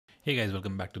Hey guys,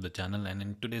 welcome back to the channel, and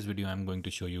in today's video I'm going to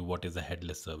show you what is a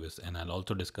headless service, and I'll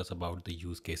also discuss about the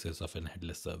use cases of an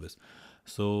headless service.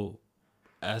 So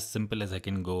as simple as I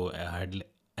can go,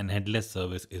 an headless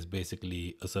service is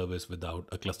basically a service without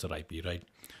a cluster IP, right?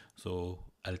 So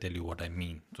I'll tell you what I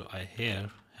mean. So I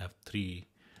here have three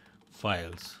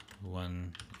files.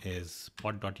 One is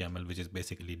pod.yaml, which is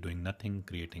basically doing nothing,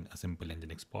 creating a simple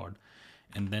Nginx pod,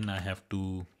 and then I have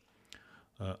two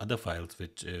other files,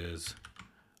 which is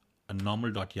a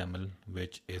normal.yaml,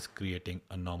 which is creating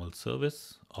a normal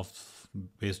service of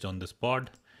based on this pod.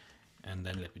 And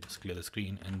then let me just clear the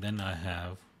screen. And then I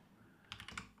have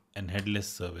an headless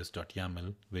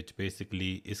service.yaml, which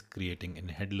basically is creating an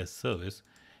headless service.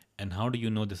 And how do you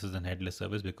know this is an headless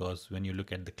service? Because when you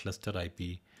look at the cluster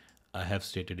IP, I have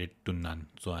stated it to none.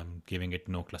 So I'm giving it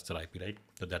no cluster IP, right?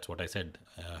 So that's what I said.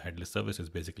 Headless service is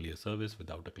basically a service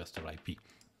without a cluster IP.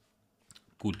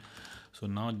 Cool. So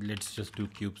now let's just do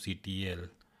kubectl.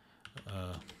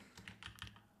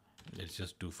 Let's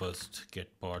just do first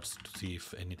get pods to see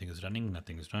if anything is running.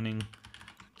 Nothing is running.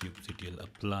 Kubectl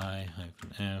apply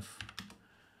 -f.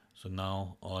 So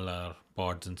now all our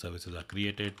pods and services are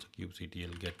created. So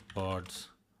kubectl get pods.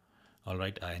 All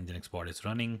right, our Nginx pod is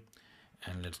running,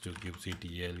 and let's do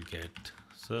kubectl get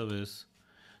service.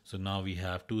 So now we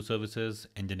have two services: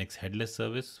 Nginx headless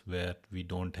service, where we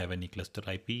don't have any cluster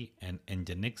IP, and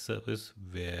Nginx service,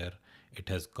 where it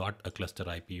has got a cluster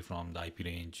IP from the IP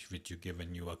range which you give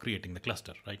when you are creating the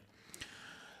cluster, right?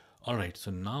 All right, so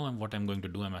now what I'm going to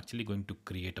do, I'm actually going to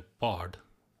create a pod,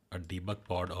 a debug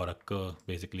pod, or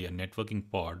basically a networking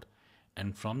pod.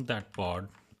 And from that pod,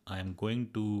 I'm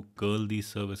going to curl these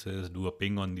services, do a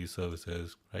ping on these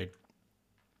services, right?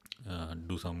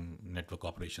 Do some network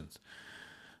operations.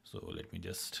 So let me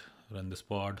just run this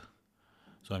pod.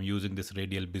 So I'm using this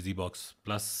radial busybox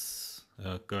plus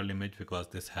curl image because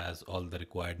this has all the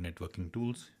required networking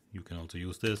tools. You can also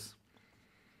use this.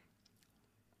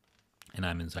 And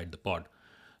I'm inside the pod.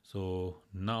 So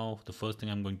now the first thing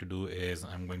I'm going to do is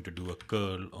I'm going to do a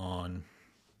curl on,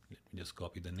 let me just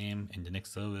copy the name, Nginx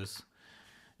service,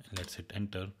 and let's hit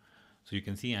enter. So you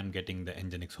can see I'm getting the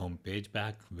Nginx home page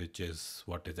back, which is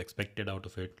what is expected out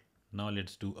of it. Now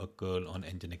let's do a curl on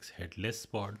Nginx headless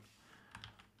pod,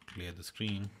 clear the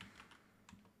screen,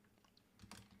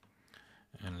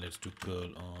 and let's do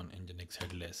curl on Nginx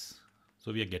headless.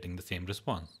 So we are getting the same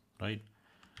response, right?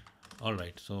 All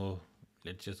right, so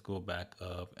let's just go back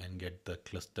up and get the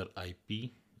cluster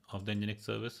IP of the Nginx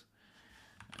service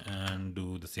and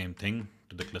do the same thing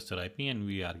to the cluster IP, and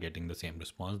we are getting the same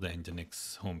response, the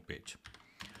Nginx homepage.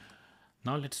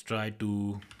 Now let's try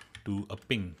to do a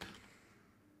ping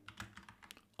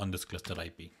on this cluster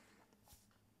IP.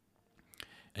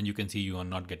 And you can see you are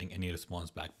not getting any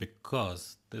response back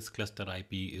because this cluster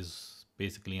IP is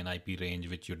basically an IP range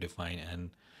which you define, and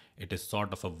it is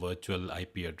sort of a virtual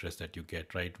IP address that you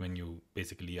get, right, when you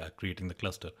basically are creating the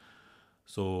cluster.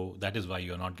 So that is why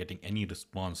you're not getting any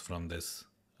response from this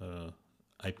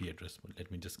IP address. But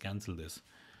let me just cancel this.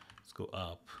 Let's go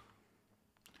up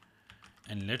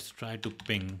and let's try to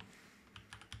ping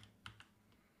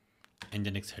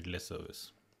Nginx headless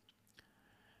service.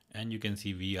 And you can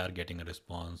see we are getting a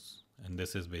response, and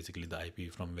this is basically the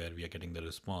IP from where we are getting the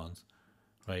response,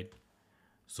 right?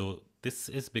 So this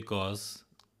is because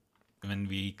when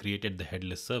we created the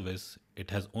headless service,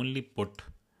 it has only put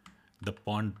the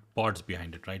pods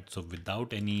behind it, right? So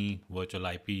without any virtual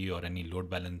IP or any load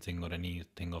balancing or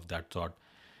anything of that sort,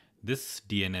 this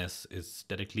DNS is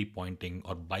directly pointing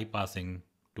or bypassing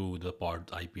to the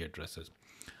pod's IP addresses.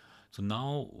 So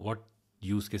now what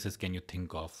use cases can you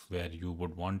think of where you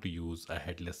would want to use a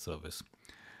headless service?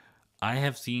 I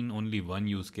have seen only one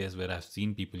use case where I've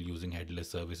seen people using headless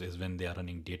service is when they are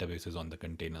running databases on the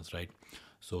containers, right?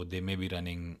 So they may be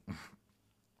running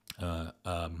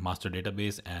a master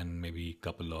database and maybe a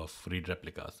couple of read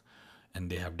replicas, and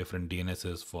they have different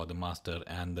DNSs for the master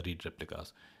and the read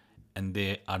replicas, and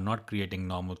they are not creating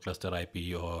normal cluster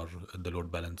IP or the load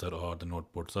balancer or the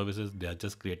node port services. They are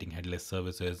just creating headless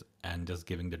services and just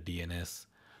giving the DNS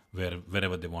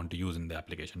wherever they want to use in the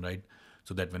application, right?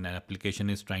 So that when an application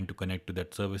is trying to connect to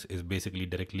that service, is basically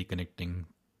directly connecting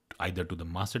either to the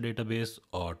master database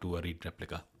or to a read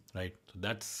replica, right? So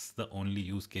that's the only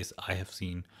use case I have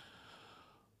seen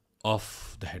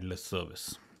of the headless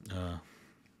service.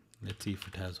 Let's see if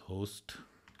it has host.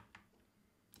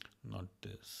 Not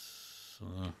this.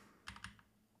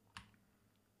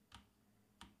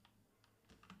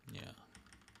 Yeah.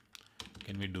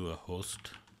 Can we do a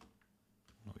host?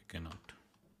 No, we cannot.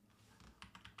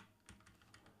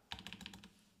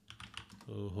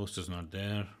 So host is not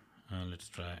there. Let's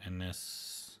try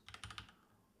ns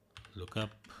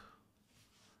lookup.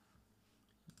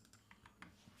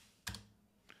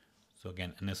 So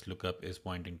again, NSLOOKUP is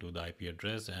pointing to the IP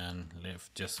address, and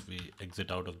if just we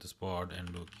exit out of this pod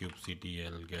and do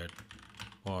kubectl get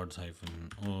pods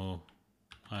 -o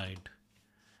hide.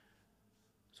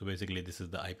 So basically this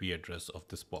is the IP address of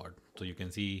this pod. So you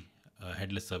can see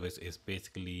headless service is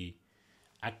basically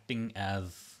acting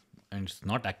as, and it's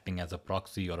not acting as a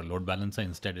proxy or a load balancer.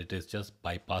 Instead, it is just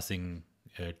bypassing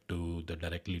it to the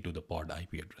directly to the pod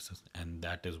IP addresses. And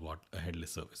that is what a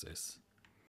headless service is.